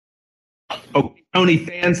Oh, Tony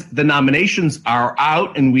fans, the nominations are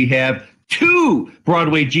out, and we have two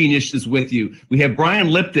Broadway geniuses with you. We have Brian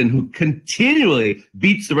Lipton, who continually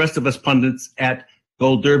beats the rest of us pundits at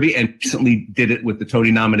Gold Derby and recently did it with the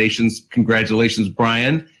Tony nominations. Congratulations,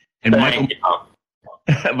 Brian. And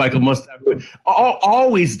Michael Mustafa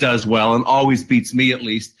always does well and always beats me, at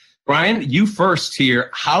least. Brian, you first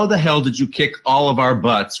here. How the hell did you kick all of our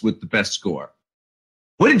butts with the best score?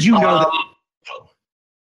 What did you know?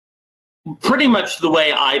 Pretty much the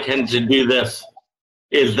way I tend to do this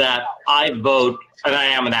is that I vote, and I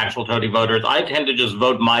am an actual Tony voter. I tend to just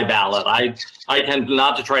vote my ballot. I tend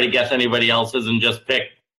not to try to guess anybody else's and just pick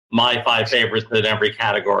my 5 favorites in every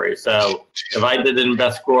category. So if I did it in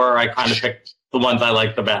best score, I kind of picked the ones I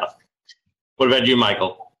like the best. What about you,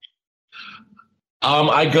 Michael?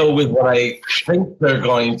 I go with what I think they're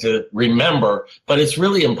going to remember, but it's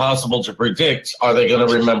really impossible to predict. Are they going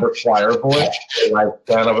to remember Choir Boy, like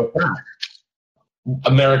Fan of a Fan,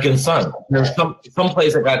 American Son? There's some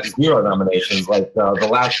place that got 0 nominations, like the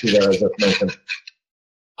last two that I just mentioned.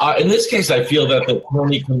 In this case, I feel that the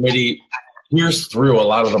Tony committee hears through a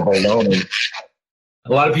lot of the baloney.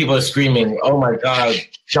 A lot of people are screaming, "Oh my God,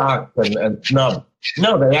 shocked and snubbed."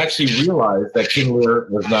 No, they actually realized that King Lear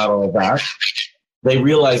was not all that. They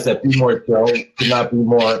realized that Be More Chill could not be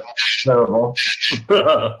more terrible.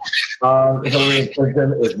 Hillary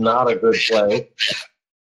Clinton is not a good play.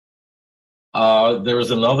 There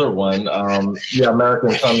was another one.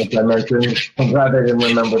 American Son, that I mentioned. I'm glad they didn't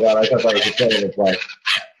remember that. I thought that was a terrible play.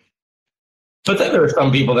 But then there are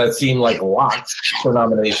some people that seem like locks for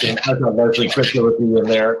nomination. I thought Leslie Kritzler would be in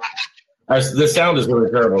there. The sound is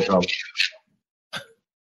really terrible, Tom.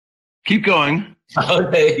 Keep going.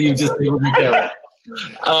 Okay, you just be careful.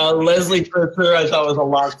 Leslie Kritzler, I thought was a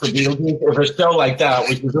lock for Beetlejuice. If a show like that,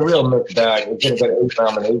 which is a real mixed bag, it should have been 8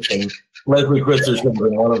 nominations. Leslie Kritzler should have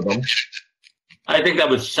been one of them. I think that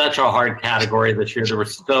was such a hard category this year. There were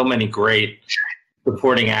so many great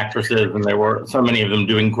supporting actresses, and there were so many of them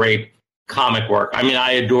doing great comic work. I mean,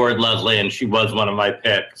 I adored Leslie, and she was one of my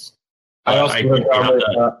picks. I also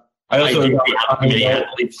had to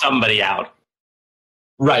leave somebody out.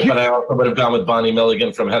 Right, but I also would have gone with Bonnie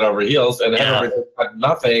Milligan from Head Over Heels, and Head Over Heels had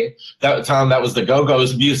nothing. That was the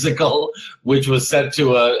Go-Go's musical, which was set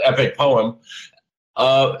to an epic poem,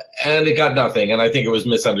 and it got nothing. And I think it was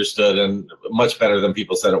misunderstood and much better than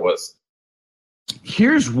people said it was.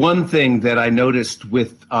 Here's one thing that I noticed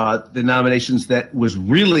with the nominations that was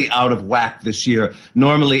really out of whack this year.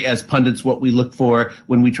 Normally, as pundits, what we look for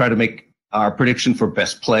when we try to make our prediction for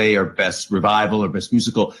best play or best revival or best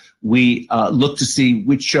musical, we look to see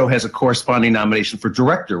which show has a corresponding nomination for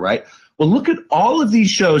director, right? Well, look at all of these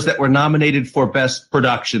shows that were nominated for best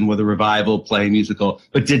production, whether revival, play, musical,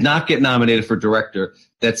 but did not get nominated for director.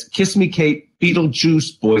 That's Kiss Me Kate,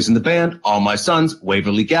 Beetlejuice, Boys in the Band, All My Sons,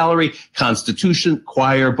 Waverly Gallery, Constitution,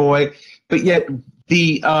 Choir Boy. But yet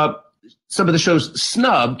the some of the shows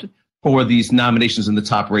snubbed for these nominations in the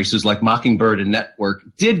top races, like Mockingbird and Network,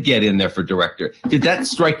 did get in there for director. Did that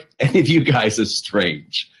strike any of you guys as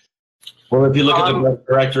strange? Well, if you look at the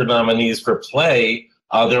director nominees for play,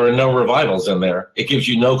 there are no revivals in there. It gives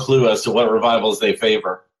you no clue as to what revivals they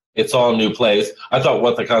favor. It's all new plays. I thought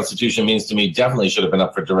What the Constitution Means to Me definitely should have been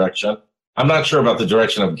up for direction. I'm not sure about the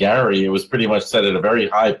direction of Gary. It was pretty much set at a very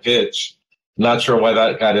high pitch. Not sure why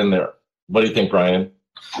that got in there. What do you think, Brian?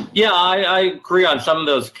 Yeah, I agree on some of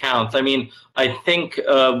those counts. I mean, I think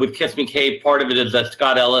with Kiss Me Kate, part of it is that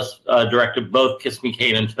Scott Ellis directed both Kiss Me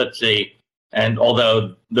Kate and Tootsie. And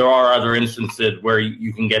although there are other instances where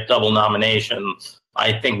you can get double nominations,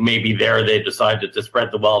 I think maybe there they decided to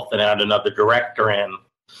spread the wealth and add another director in.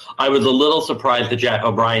 I was a little surprised that Jack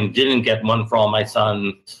O'Brien didn't get one for All My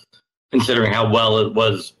Sons, considering how well it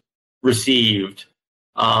was received.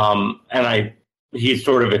 He's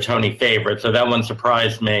sort of a Tony favorite, so that one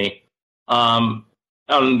surprised me. On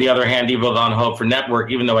the other hand, Ivo Van Hove for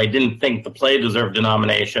Network, even though I didn't think the play deserved a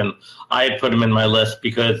nomination, I had put him in my list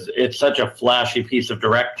because it's such a flashy piece of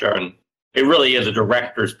director, and it really is a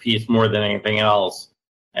director's piece more than anything else.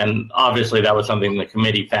 And obviously that was something the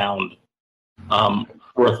committee found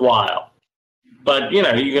worthwhile. But, you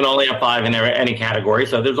know, you can only have 5 in any category,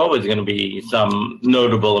 so there's always going to be some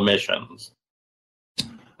notable omissions.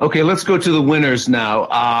 Okay, let's go to the winners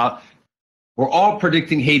now. We're all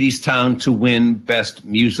predicting Hadestown to win Best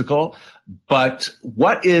Musical, but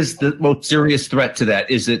what is the most serious threat to that?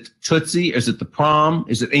 Is it Tootsie? Is it The Prom?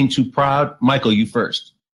 Is it Ain't Too Proud? Michael, you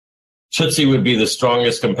first. Tootsie would be the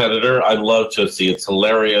strongest competitor. I love Tootsie. It's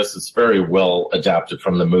hilarious. It's very well adapted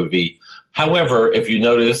from the movie. However, if you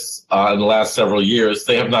notice in the last several years,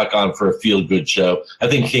 they have not gone for a feel-good show. I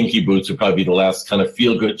think Kinky Boots would probably be the last kind of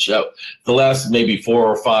feel-good show. The last maybe 4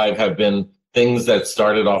 or 5 have been things that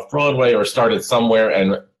started off Broadway or started somewhere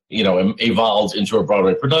and, evolved into a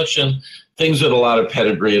Broadway production. Things with a lot of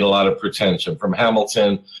pedigree and a lot of pretension, from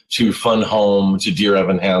Hamilton to Fun Home to Dear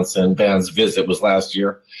Evan Hansen. Band's Visit was last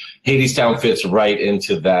year. Hadestown fits right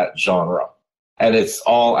into that genre. And it's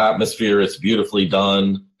all atmosphere. It's beautifully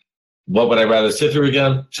done. What would I rather sit through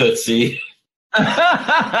again? Tootsie. What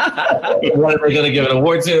are we going to give an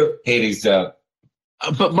award to? Hadestown.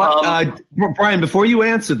 But Brian, before you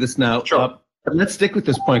answer this now, sure. Let's stick with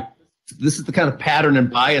this point. This is the kind of pattern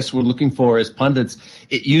and bias we're looking for as pundits.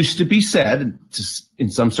 It used to be said, in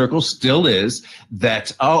some circles still is,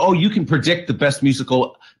 that, you can predict the best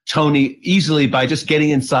musical Tony easily by just getting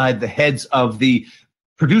inside the heads of the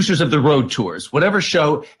producers of the road tours. Whatever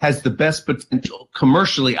show has the best potential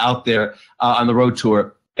commercially out there on the road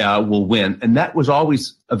tour will win. And that was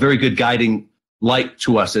always a very good guiding light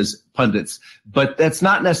to us as pundits. But that's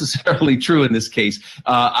not necessarily true in this case.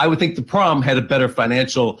 I would think the Prom had a better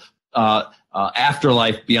financial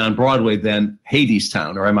afterlife beyond Broadway than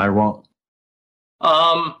Hadestown, or am I wrong?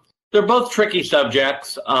 They're both tricky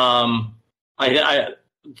subjects. I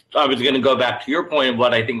was going to go back to your point of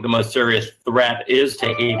what I think the most serious threat is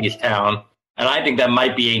to Hadestown, and I think that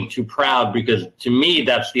might be Ain't Too Proud, because to me,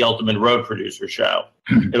 that's the ultimate road producer show.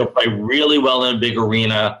 It'll play really well in a big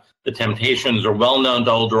arena. The Temptations are well known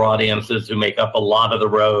to older audiences who make up a lot of the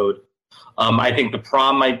road. I think the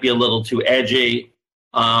Prom might be a little too edgy.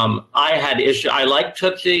 I had issues. I like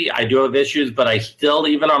Tootsie. I do have issues, but I still,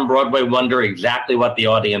 even on Broadway, wonder exactly what the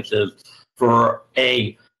audience is for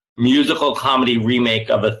a musical comedy remake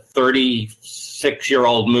of a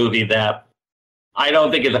 36-year-old movie that I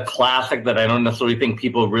don't think is a classic, that I don't necessarily think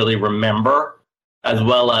people really remember, as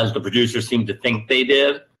well as the producers seem to think they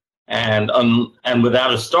did. And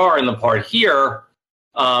without a star in the part here,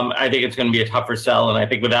 I think it's going to be a tougher sell. And I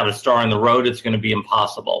think without a star on the road, it's going to be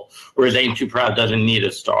impossible. Whereas Ain't Too Proud doesn't need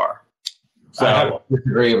a star. So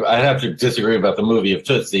I have to disagree about the movie of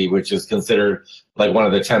Tootsie, which is considered like one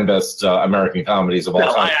of the 10 best American comedies of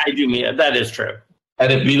all time. I do mean that is true.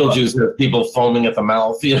 And if Beetlejuice has people foaming at the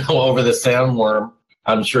mouth, over the sandworm,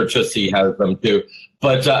 I'm sure Tootsie has them too.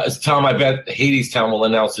 But Tom, I bet Hadestown will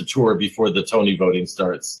announce a tour before the Tony voting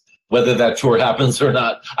starts. Whether that tour happens or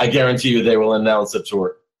not, I guarantee you they will announce a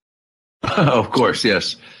tour. Of course,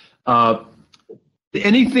 yes.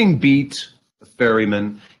 Anything beat The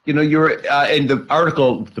Ferryman? You're in the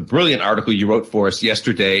article, the brilliant article you wrote for us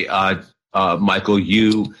yesterday, Michael,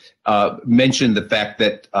 you mentioned the fact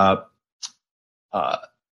that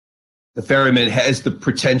The Ferryman has the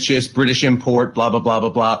pretentious British import, blah, blah, blah, blah,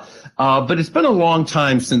 blah. But it's been a long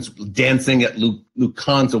time since Dancing at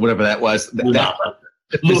Lucan's or whatever that was.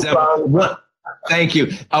 Thank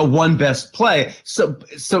you. One best play. So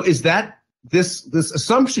is that this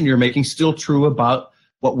assumption you're making still true about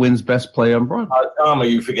what wins best play on Broadway? Tom, are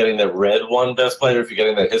you forgetting that Red won best play? Or are you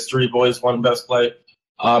forgetting that History Boys won best play?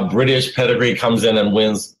 British pedigree comes in and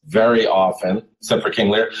wins very often, except for King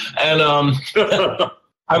Lear. And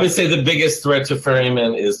I would say the biggest threat to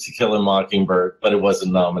Ferryman is To Kill a Mockingbird, but it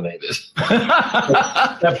wasn't nominated.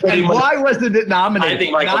 And why wasn't it nominated? I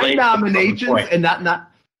think Michael 9 nominations and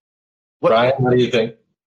not. What? Brian, what do you think?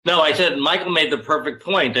 No, I said Michael made the perfect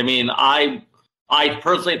point. I mean, I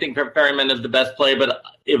personally think Ferryman is the best play, but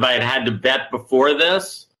if I had to bet before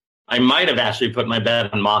this, I might have actually put my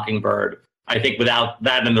bet on Mockingbird. I think without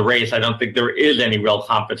that in the race, I don't think there is any real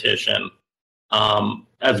competition.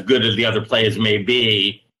 As good as the other plays may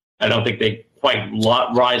be, I don't think they quite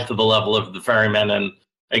rise to the level of The Ferryman. And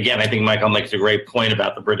again, I think Michael makes a great point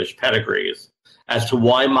about the British pedigrees. As to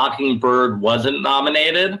why Mockingbird wasn't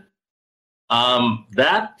nominated,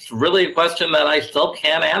 that's really a question that I still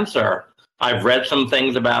can't answer. I've read some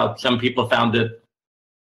things about some people found it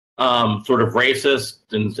sort of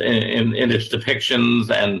racist in its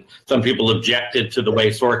depictions, and some people objected to the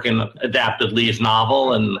way Sorkin adapted Lee's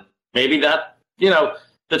novel. And maybe that,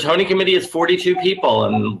 the Tony Committee is 42 people,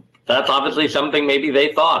 and that's obviously something maybe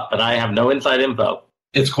they thought, but I have no inside info.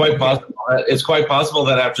 It's quite possible. It's quite possible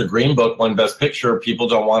that after Green Book won Best Picture, people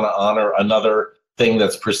don't want to honor another thing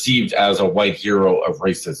that's perceived as a white hero of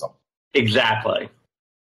racism. Exactly.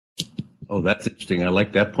 Oh, that's interesting. I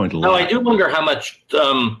like that point a lot. No, I do wonder how much,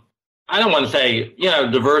 I don't want to say,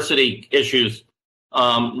 diversity issues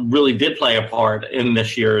really did play a part in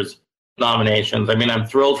this year's nominations. I mean, I'm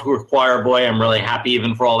thrilled for Choir Boy. I'm really happy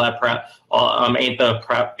even for all that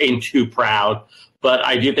Ain't Too Proud. But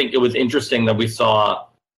I do think it was interesting that we saw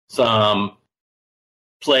some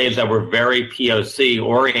plays that were very POC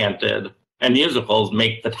oriented and musicals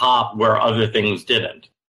make the top where other things didn't.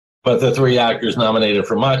 But the 3 actors nominated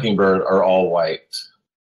for Mockingbird are all white.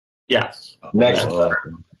 Yes. Next.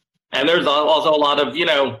 And there's also a lot of,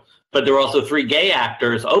 but there were also 3 gay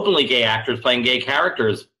actors, openly gay actors playing gay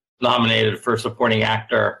characters nominated for supporting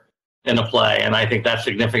actor in a play. And I think that's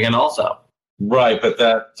significant also. Right, but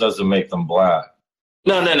that doesn't make them black.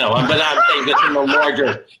 No. But I'm saying this in the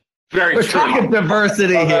larger, very We're talking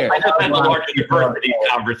diversity here. I just had the larger diversity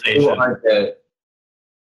conversation.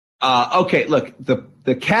 Okay, look,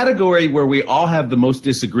 the category where we all have the most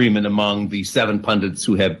disagreement among the 7 pundits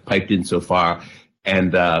who have piped in so far,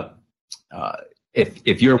 and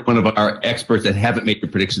if you're one of our experts that haven't made your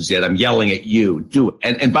predictions yet, I'm yelling at you. Do it.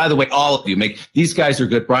 And by the way, all of you these guys are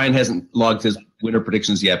good. Brian hasn't logged his winner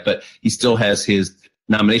predictions yet, but he still has his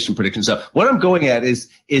nomination predictions. So what I'm going at is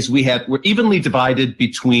we're evenly divided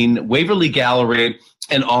between Waverly Gallery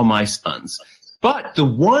and All My Sons. But the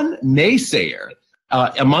one naysayer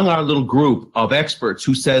among our little group of experts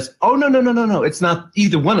who says, oh, no, it's not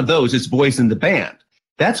either one of those, it's Boys in the Band.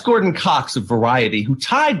 That's Gordon Cox of Variety, who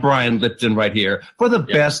tied Brian Lipton right here for the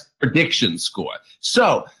best prediction score.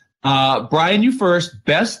 So, Brian, you first.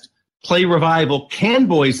 Best play revival. Can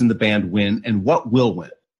Boys in the Band win, and what will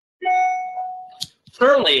win?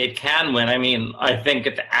 Certainly it can win. I mean, I think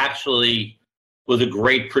it actually was a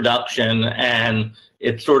great production, and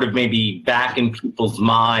it's sort of maybe back in people's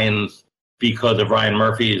minds because of Ryan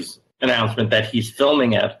Murphy's announcement that he's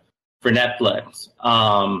filming it for Netflix.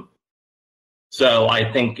 So I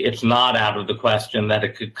think it's not out of the question that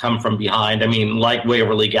it could come from behind. I mean, like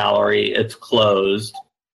Waverly Gallery, it's closed.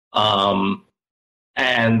 And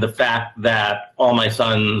the fact that All My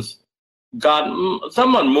Sons got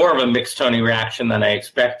somewhat more of a mixed Tony reaction than I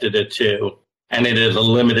expected it to, and it is a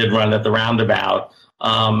limited run at the Roundabout,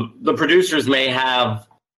 the producers may have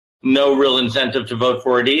no real incentive to vote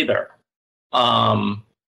for it either.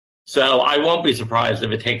 So I won't be surprised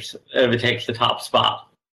if it takes the top spot.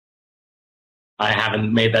 I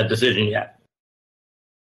haven't made that decision yet.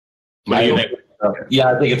 What do you think?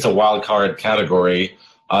 Yeah, I think it's a wild card category.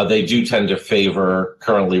 They do tend to favor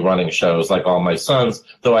currently running shows like All My Sons,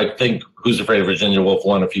 though I think Who's Afraid of Virginia Woolf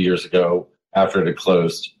won a few years ago after it had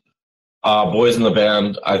closed. Boys in the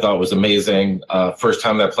Band, I thought was amazing. First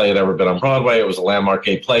time that play had ever been on Broadway. It was a landmark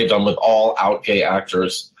gay play done with all out gay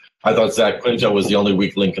actors. I thought Zach Quinto was the only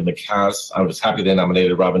weak link in the cast. I was happy they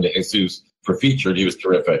nominated Robin DeJesus for featured. He was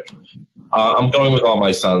terrific. I'm going with All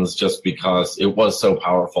My Sons just because it was so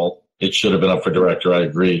powerful. It should have been up for director. I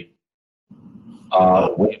agree.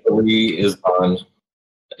 Waverly is gone.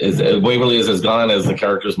 Waverly is as gone as the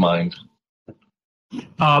character's mind.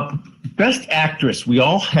 Best actress. We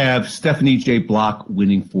all have Stephanie J. Block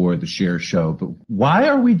winning for The Cher Show, but why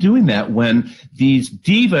are we doing that when these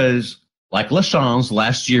divas like LaChanze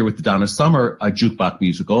last year with the Donna Summer jukebox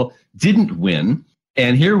musical didn't win?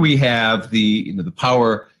 And here we have the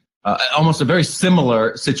power, almost a very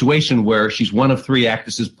similar situation where she's one of 3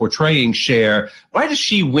 actresses portraying Cher. Why does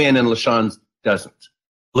she win and LaChanze doesn't?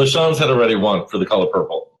 LaChanze had already won for The Color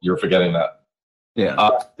Purple. You're forgetting that. Yeah.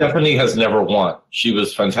 Stephanie has never won. She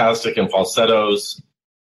was fantastic in Falsettos,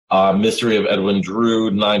 Mystery of Edwin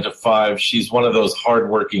Drood, 9 to 5. She's one of those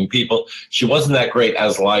hardworking people. She wasn't that great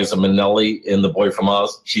as Liza Minnelli in The Boy from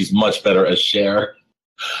Oz. She's much better as Cher.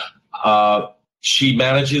 She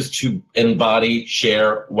manages to embody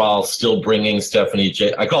Cher while still bringing Stephanie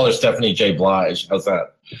J. I call her Stephanie J. Blige. How's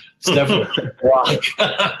that? Stephanie Block.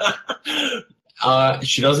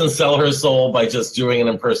 She doesn't sell her soul by just doing an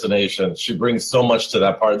impersonation. She brings so much to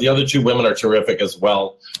that part. The other 2 women are terrific as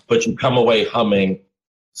well, but you come away humming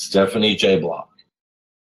Stephanie J. Block.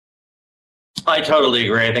 I totally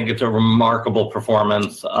agree. I think it's a remarkable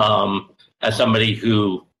performance as somebody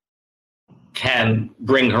who can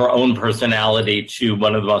bring her own personality to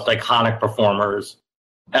one of the most iconic performers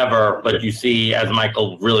ever. But you see, as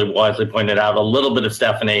Michael really wisely pointed out, a little bit of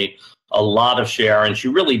Stephanie, a lot of Cher, and she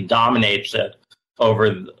really dominates it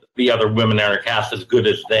over the other women in her cast, as good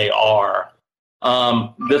as they are.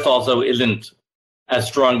 This also isn't as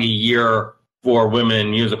strong a year for women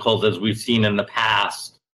in musicals as we've seen in the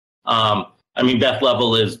past. I mean, Beth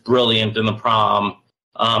Level is brilliant in The Prom.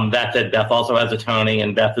 That said, Beth also has a Tony,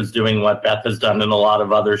 and Beth is doing what Beth has done in a lot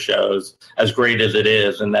of other shows, as great as it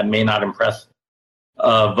is, and that may not impress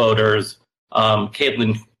voters.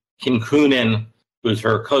 Caitlin Kincunin, who's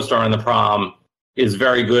her co-star in The Prom, is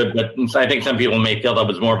very good, but I think some people may feel that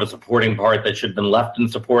was more of a supporting part that should have been left in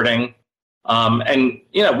supporting. And,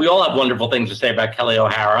 we all have wonderful things to say about Kelly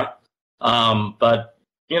O'Hara, but,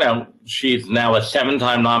 she's now a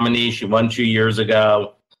 7-time nominee. She won 2 years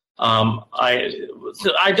ago.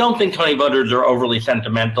 I don't think Tony voters are overly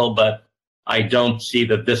sentimental, but I don't see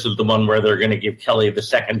that this is the one where they're going to give Kelly the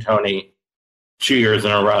second Tony 2 years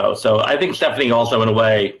in a row. So I think Stephanie also, in a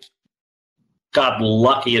way, got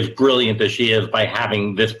lucky, as brilliant as she is, by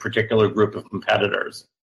having this particular group of competitors.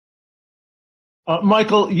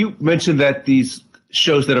 Michael, you mentioned that these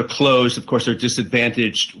shows that are closed, of course, are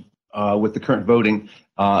disadvantaged with the current voting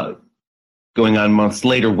going on months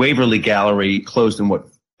later. Waverly Gallery closed in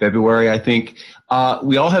February, I think.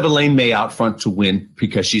 We all have Elaine May out front to win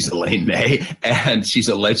because she's Elaine May and she's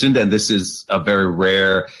a legend, and this is a very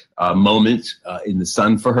rare moment in the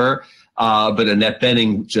sun for her. But Annette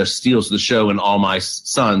Bening just steals the show in All My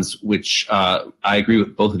Sons, which I agree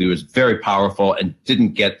with both of you is very powerful and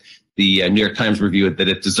didn't get the New York Times review that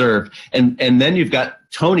it deserved. And then you've got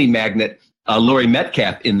Tony magnate Laurie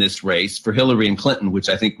Metcalf in this race for Hillary and Clinton, which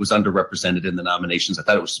I think was underrepresented in the nominations. I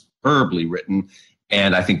thought it was superbly written.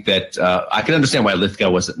 And I think that I can understand why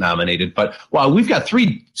Lithgow wasn't nominated. But while we've got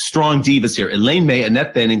three strong divas here, Elaine May,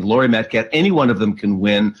 Annette Bening, Laurie Metcalf, any one of them can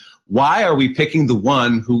win. Why are we picking the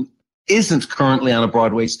one who isn't currently on a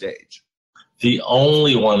Broadway stage? The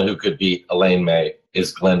only one who could beat Elaine May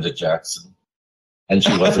is Glenda Jackson. And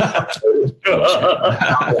she wasn't.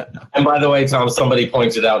 And by the way, Tom, somebody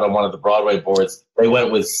pointed out on one of the Broadway boards, they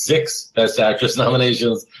went with 6 Best Actress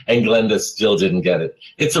nominations, and Glenda still didn't get it.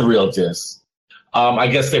 It's a real diss. I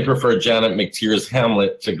guess they prefer Janet McTeer's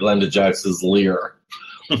Hamlet to Glenda Jackson's Lear.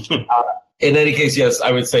 In any case, yes,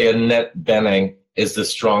 I would say Annette Bening is the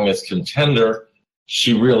strongest contender.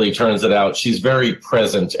 She really turns it out. She's very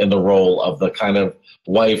present in the role of the kind of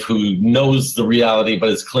wife who knows the reality but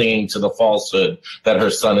is clinging to the falsehood that her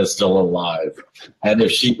son is still alive. And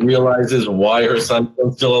if she realizes why her son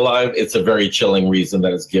is still alive, it's a very chilling reason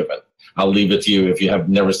that is given. I'll leave it to you if you have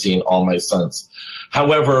never seen All My Sons.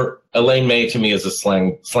 However, Elaine May to me is a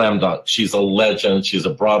slam dunk. She's a legend. She's a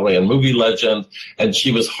Broadway and movie legend, and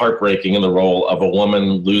she was heartbreaking in the role of a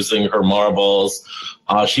woman losing her marbles.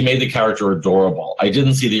 She made the character adorable. I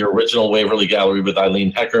didn't see the original Waverly Gallery with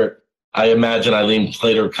Eileen Heckert. I imagine Eileen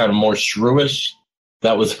played her kind of more shrewish.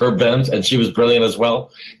 That was her bent, and she was brilliant as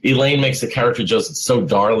well. Elaine makes the character just so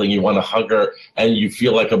darling. You want to hug her, and you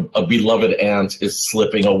feel like a beloved aunt is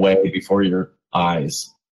slipping away before your eyes.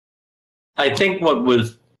 I think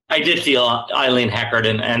I did see Eileen Heckert,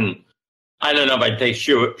 and I don't know if I'd say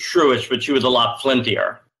shrewish, but she was a lot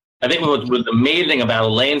flintier. I think what was amazing about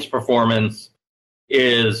Elaine's performance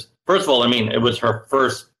is, first of all, I mean, it was her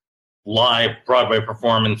first live Broadway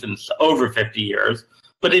performance in over 50 years,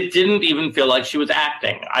 but it didn't even feel like she was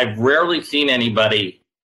acting. I've rarely seen anybody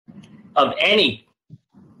of any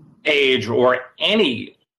age or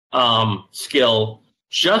any skill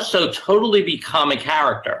just so totally become a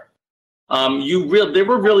character. There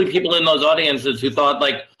were really people in those audiences who thought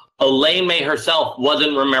like Elaine May herself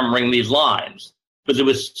wasn't remembering these lines because it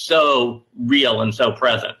was so real and so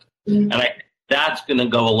present. Mm-hmm. And that's going to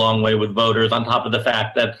go a long way with voters, on top of the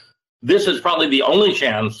fact that this is probably the only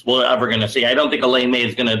chance we're ever going to see. I don't think Elaine May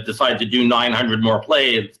is going to decide to do 900 more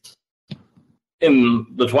plays in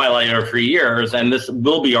the twilight of her years, and this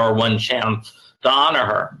will be our one chance to honor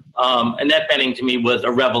her. Annette Bening, to me, was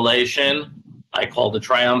a revelation. I called it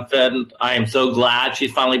triumphant. I am so glad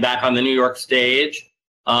she's finally back on the New York stage.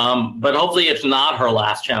 But hopefully it's not her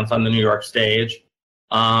last chance on the New York stage.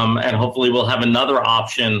 And hopefully we'll have another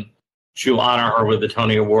option to honor her with the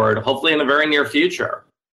Tony Award, hopefully in the very near future.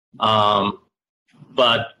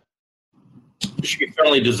 But she's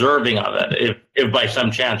certainly deserving of it if by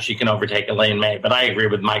some chance she can overtake Elaine May. But I agree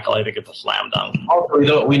with Michael. I think it's a slam dunk.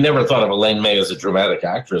 Also, we never thought of Elaine May as a dramatic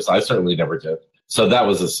actress. I certainly never did. So that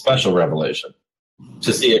was a special revelation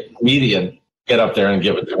to see a comedian get up there and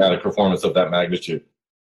give a dramatic performance of that magnitude.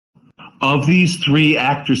 Of these three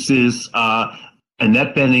actresses,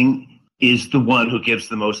 Annette Bening is the one who gives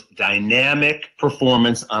the most dynamic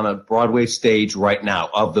performance on a Broadway stage right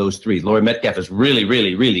now of those three. Laurie Metcalf is really,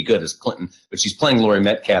 really, really good as Clinton, but she's playing Laurie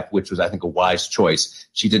Metcalf, which was, I think, a wise choice.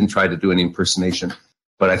 She didn't try to do any impersonation,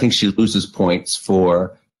 but I think she loses points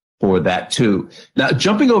for that too. Now,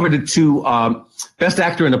 jumping over to Best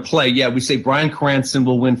Actor in a Play, yeah, we say Bryan Cranston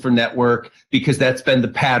will win for Network because that's been the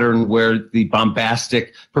pattern where the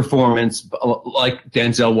bombastic performance, like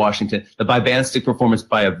Denzel Washington, the bombastic performance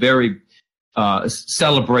by a very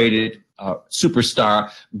celebrated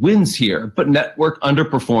superstar wins here. But Network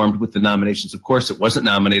underperformed with the nominations. Of course, it wasn't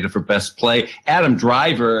nominated for Best Play. Adam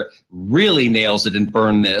Driver really nails it in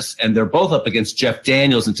Burn This, and they're both up against Jeff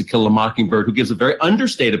Daniels in To Kill a Mockingbird, who gives a very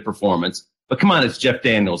understated performance. But come on, it's Jeff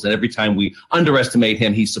Daniels, and every time we underestimate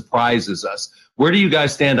him, he surprises us. Where do you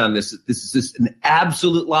guys stand on this? Is this an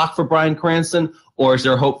absolute lock for Bryan Cranston, or is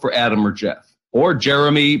there hope for Adam or Jeff, or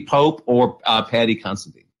Jeremy Pope, or Paddy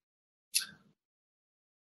Considine?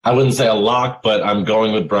 I wouldn't say a lock, but I'm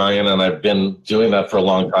going with Brian, and I've been doing that for a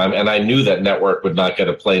long time. And I knew that Network would not get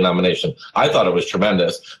a play nomination. I thought it was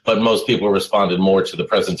tremendous, but most people responded more to the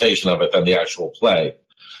presentation of it than the actual play.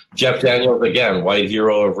 Jeff Daniels, again, white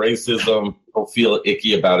hero of racism. People feel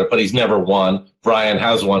icky about it, but he's never won. Brian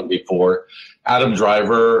has won before. Adam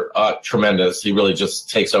Driver, tremendous. He really just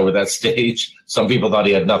takes over that stage. Some people thought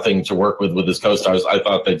he had nothing to work with his co-stars. I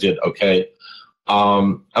thought they did okay.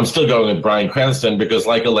 I'm still going with Bryan Cranston because,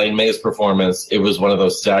 like Elaine May's performance, it was one of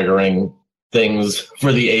those staggering things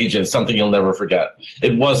for the ages, something you'll never forget.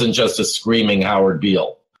 It wasn't just a screaming Howard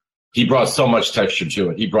Beale. He brought so much texture to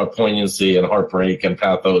it. He brought poignancy and heartbreak and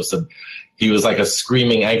pathos, and he was like a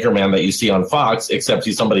screaming anchorman that you see on Fox, except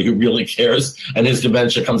he's somebody who really cares, and his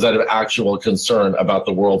dementia comes out of actual concern about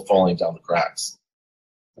the world falling down the cracks.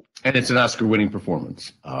 And it's an Oscar-winning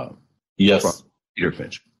performance. Yes. From Peter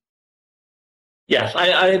Finch. Yes,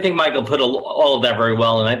 I think Michael put all of that very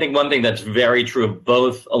well. And I think one thing that's very true of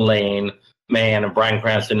both Elaine May and Bryan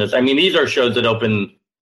Cranston is, I mean, these are shows that open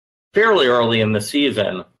fairly early in the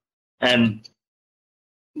season. And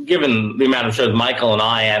given the amount of shows Michael and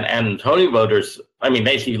I and Tony voters, I mean,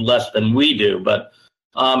 they see less than we do. But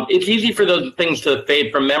it's easy for those things to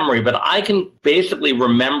fade from memory. But I can basically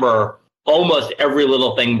remember almost every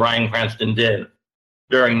little thing Bryan Cranston did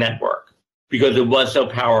during Network, because it was so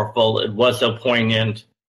powerful, it was so poignant.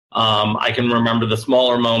 I can remember the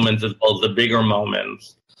smaller moments as well as the bigger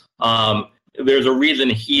moments. There's a reason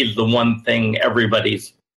he's the one thing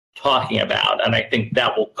everybody's talking about, and I think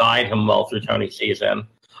that will guide him well through Tony's season.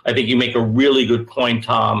 I think you make a really good point,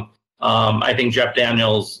 Tom. I think Jeff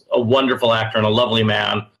Daniels, a wonderful actor and a lovely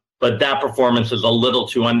man, but that performance is a little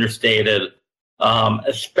too understated,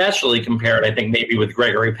 especially compared, I think, maybe with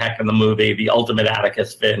Gregory Peck in the movie, The Ultimate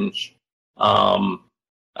Atticus Finch.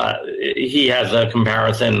 He has a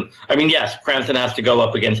comparison. I mean, yes, Cranston has to go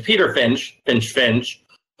up against Peter Finch,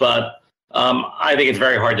 but I think it's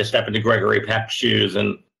very hard to step into Gregory Peck's shoes,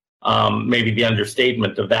 and maybe the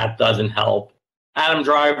understatement of that doesn't help. Adam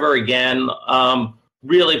Driver, again,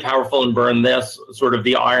 really powerful in Burn This, sort of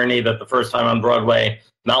the irony that the first time on Broadway,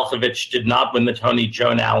 Malkovich did not win the Tony,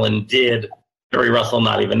 Joan Allen did, Jerry Russell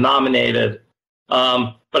not even nominated.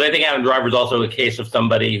 But I think Adam Driver is also a case of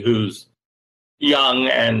somebody who's young,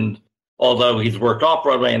 and although he's worked off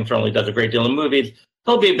Broadway and certainly does a great deal in movies,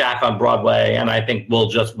 he'll be back on Broadway, and I think we'll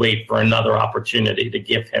just wait for another opportunity to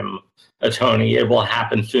give him a Tony. It will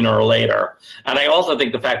happen sooner or later. And I also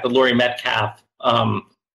think the fact that Laurie Metcalf,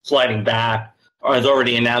 sliding back, has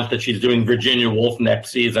already announced that she's doing Virginia Woolf next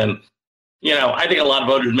season. You know, I think a lot of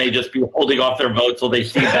voters may just be holding off their vote till they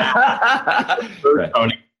see that. Right.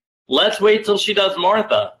 Tony. Let's wait till she does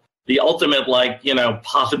Martha, the ultimate,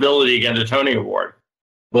 possibility to get a Tony Award.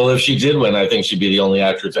 Well, if she did win, I think she'd be the only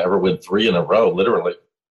actor to ever win 3 in a row, literally.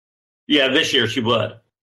 Yeah, this year she would.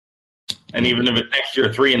 And even if it's next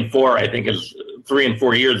year, 3 and 4, I think 3 and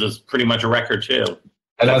 4 years is pretty much a record too.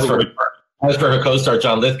 And as for her co-star,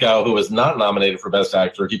 John Lithgow, who was not nominated for Best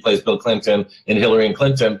Actor, he plays Bill Clinton in Hillary and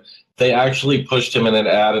Clinton. They actually pushed him in an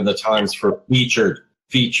ad in the Times for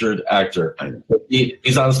featured actor.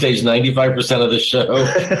 He's on stage 95% of the show.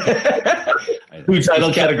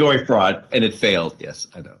 Title category fraud, and it failed. Yes,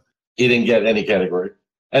 I know. He didn't get any category,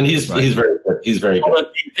 and he's very good. He's very good. Do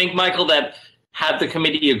you think, Michael, that had the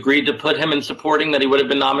committee agreed to put him in supporting, that he would have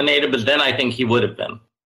been nominated? But then I think he would have been.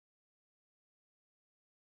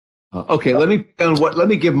 Okay, let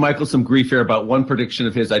me give Michael some grief here about one prediction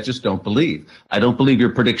of his I just don't believe. I don't believe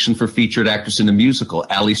your prediction for featured actress in a musical,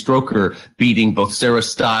 Ali Stroker beating both Sarah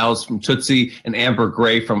Stiles from Tootsie and Amber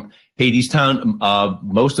Gray from Hadestown.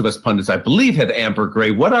 Most of us pundits, I believe, had Amber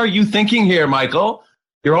Gray. What are you thinking here, Michael?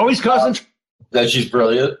 You're always causing that she's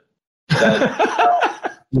brilliant.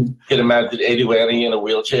 That you can imagine Adi Lanny in a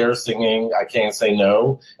wheelchair singing I Can't Say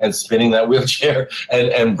No and spinning that wheelchair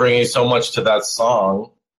and bringing so much to that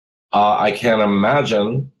song. I can't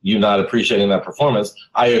imagine you not appreciating that performance.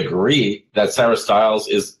 I agree that Sarah Stiles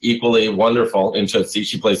is equally wonderful in Tootsie.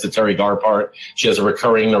 She plays the Terry Garr part. She has a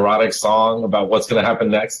recurring neurotic song about what's going to happen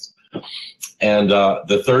next. And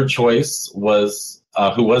the third choice was,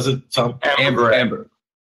 who was it, Tom? Amber.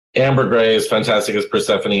 Amber Gray is fantastic as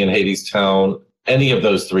Persephone in Hadestown. Any of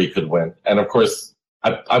those 3 could win. And, of course,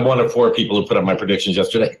 I'm one of 4 people who put up my predictions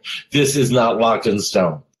yesterday. This is not locked in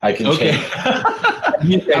stone. I can change.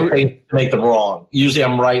 I make them wrong. Usually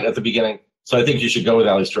I'm right at the beginning. So I think you should go with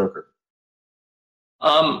Ali Stroker.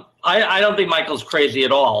 I don't think Michael's crazy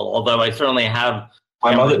at all, although I certainly have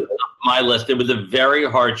my list. It was a very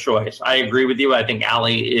hard choice. I agree with you. I think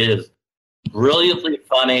Ali is brilliantly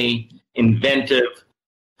funny, inventive.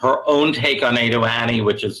 Her own take on Ado Annie,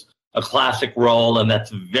 which is a classic role, and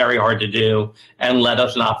that's very hard to do. And let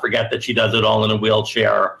us not forget that she does it all in a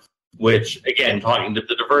wheelchair, which, again, talking to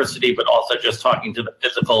the diversity, but also just talking to the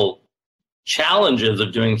physical challenges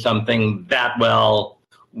of doing something that well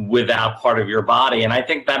without part of your body. And I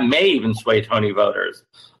think that may even sway Tony voters.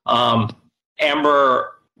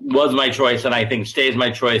 Amber was my choice, and I think stays my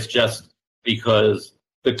choice just because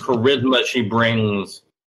the charisma she brings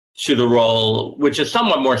to the role, which is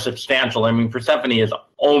somewhat more substantial. I mean, Persephone is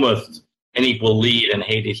almost an equal lead in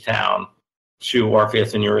Hadestown to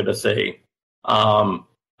Orpheus and Eurydice.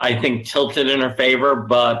 I think tilted in her favor,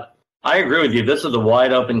 but I agree with you. This is a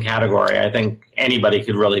wide open category. I think anybody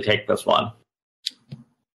could really take this one.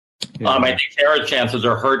 Yeah. I think Sarah's chances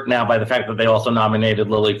are hurt now by the fact that they also nominated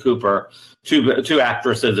Lily Cooper. Two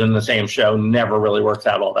actresses in the same show never really works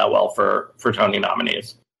out all that well for Tony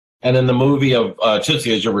nominees. And in the movie of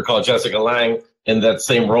Tootsie, as you'll recall, Jessica Lange in that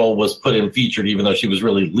same role was put in featured, even though she was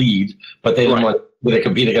really lead. But they didn't want to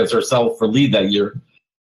compete against herself for lead that year.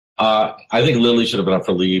 I think Lily should have been up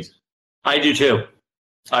for lead. I do too.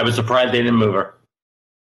 I was surprised they didn't move her.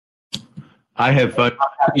 I have.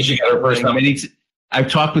 You should get her first. I've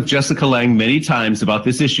talked with Jessica Lange many times about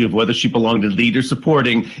this issue of whether she belonged in lead or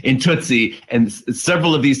supporting in Tootsie, and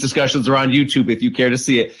several of these discussions are on YouTube if you care to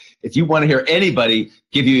see it. If you want to hear anybody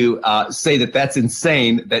give you say that that's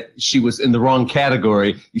insane, that she was in the wrong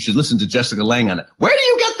category, you should listen to Jessica Lange on it. Where do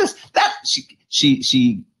you get this? That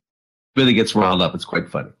she really gets riled up. It's quite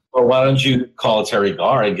funny. Well, why don't you call Terry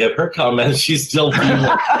Garr and get her comments? She's still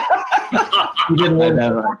female. She didn't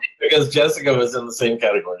win because Jessica was in the same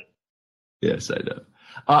category. Yes, I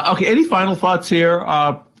know. Okay, any final thoughts here?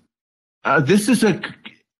 This is an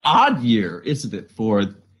odd year, isn't it, for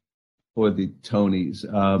the Tonys?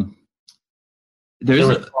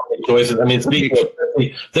 There's choices. I mean, speaking of,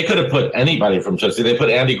 they could have put anybody from Tootsie. They put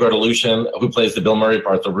Andy Grotelushian, who plays the Bill Murray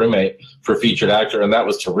part, the roommate, for featured actor, and that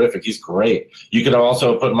was terrific. He's great. You could have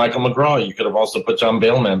also put Michael McGraw. You could have also put John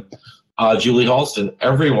Bailman, Julie Halston.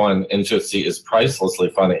 Everyone in Tootsie is pricelessly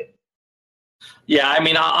funny. Yeah, I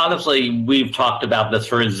mean, honestly, we've talked about this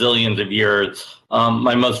for zillions of years.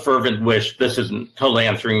 My most fervent wish, this isn't totally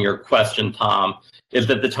answering your question, Tom, is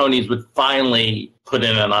that the Tonys would finally put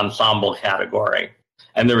in an ensemble category.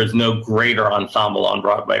 And there is no greater ensemble on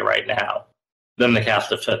Broadway right now than the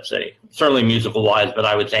cast of Tootsie. Certainly musical-wise, but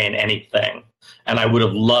I would say in anything. And I would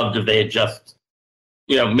have loved if they had just,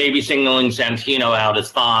 maybe singling Santino out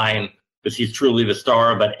is fine, because he's truly the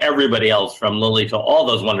star, but everybody else from Lily to all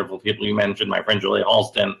those wonderful people you mentioned, my friend Julie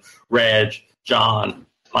Halston, Reg, John,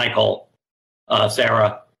 Michael,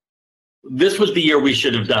 Sarah. This was the year we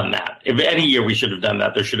should have done that. If any year we should have done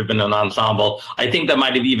that, there should have been an ensemble. I think that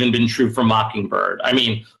might have even been true for Mockingbird. I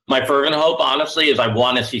mean, my fervent hope, honestly, is I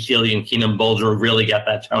want to see Celia and Keenan Bolger really get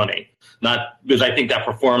that Tony. Not because I think that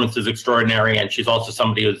performance is extraordinary, and she's also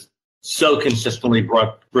somebody who's so consistently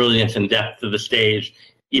brought brilliance and depth to the stage,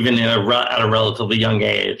 even at a relatively young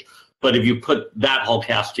age. But if you put that whole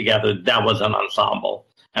cast together, that was an ensemble.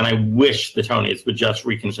 And I wish the Tonys would just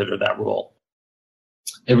reconsider that rule.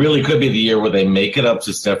 It really could be the year where they make it up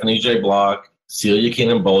to Stephanie J. Block, Celia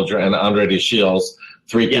Keenan Bolger, and Andre de Shields,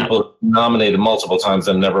 three people nominated multiple times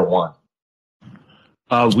and never won.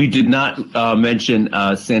 We did not mention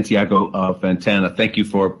Santiago Fontana. Thank you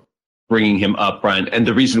for bringing him up, Brian. And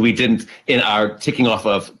the reason we didn't in our ticking off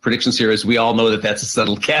of predictions here is we all know that that's a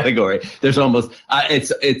settled category. There's almost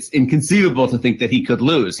it's inconceivable to think that he could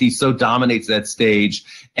lose. He so dominates that stage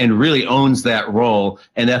and really owns that role.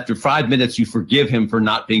 And after 5 minutes, you forgive him for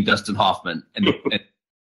not being Dustin Hoffman, and it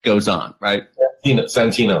goes on, right?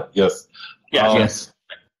 Santino, yes. Yes.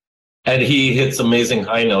 And he hits amazing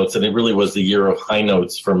high notes, and it really was the year of high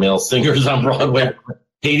notes for male singers on Broadway.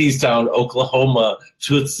 Hadestown, Oklahoma,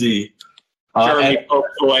 Tootsie. Jeremy Pope's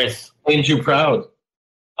voice. Ain't You Proud?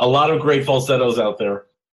 A lot of great falsettos out there.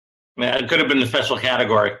 Man, it could have been a special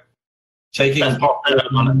category. Taking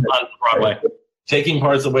on Broadway. Taking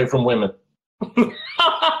parts away from women.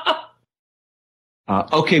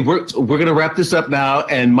 Okay, we're going to wrap this up now,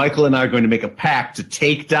 and Michael and I are going to make a pact to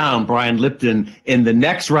take down Brian Lipton in the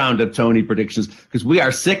next round of Tony predictions, because we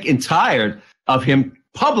are sick and tired of him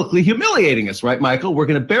publicly humiliating us, right, Michael? We're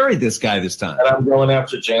going to bury this guy this time. And I'm going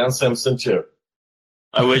after Jan Simpson, too.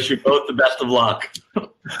 I wish you both the best of luck.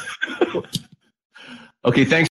 Okay, thanks.